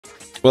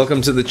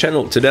Welcome to the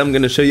channel. Today I'm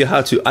going to show you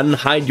how to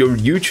unhide your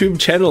YouTube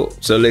channel.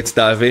 So let's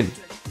dive in.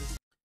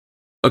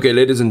 Okay,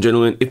 ladies and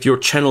gentlemen, if your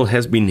channel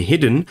has been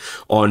hidden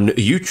on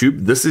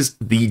YouTube, this is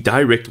the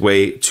direct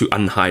way to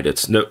unhide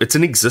it. No, it's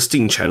an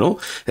existing channel,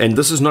 and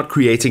this is not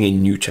creating a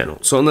new channel.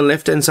 So on the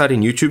left-hand side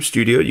in YouTube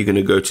Studio, you're going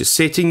to go to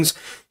Settings.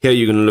 Here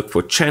you're going to look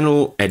for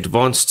Channel,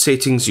 Advanced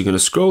Settings. You're going to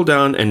scroll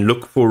down and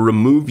look for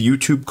Remove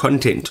YouTube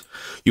Content.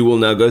 You will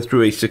now go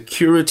through a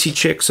security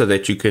check so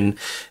that you can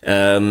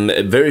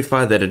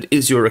verify that it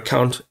is your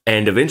account,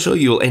 and eventually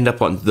you'll end up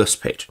on this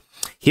page.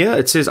 Here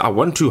it says, I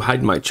want to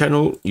hide my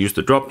channel. Use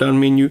the drop down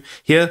menu.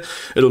 Here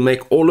it'll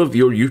make all of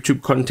your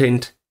YouTube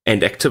content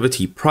and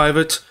activity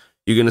private.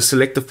 You're going to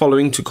select the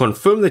following to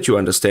confirm that you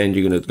understand.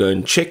 You're going to go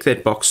and check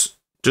that box.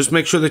 Just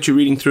make sure that you're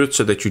reading through it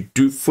so that you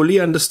do fully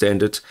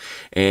understand it.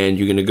 And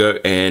you're going to go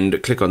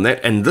and click on that.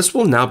 And this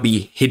will now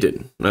be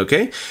hidden.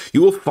 Okay.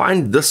 You will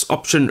find this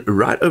option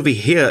right over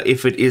here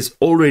if it is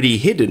already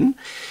hidden.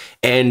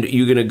 And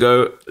you're going to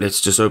go, let's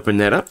just open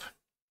that up.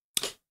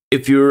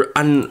 If you're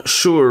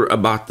unsure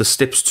about the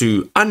steps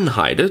to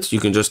unhide it, you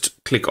can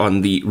just click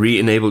on the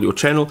re-enable your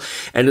channel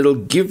and it'll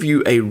give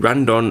you a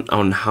rundown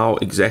on how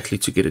exactly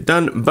to get it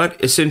done.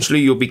 But essentially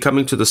you'll be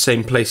coming to the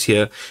same place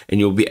here and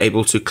you'll be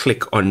able to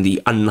click on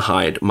the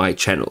unhide my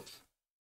channel.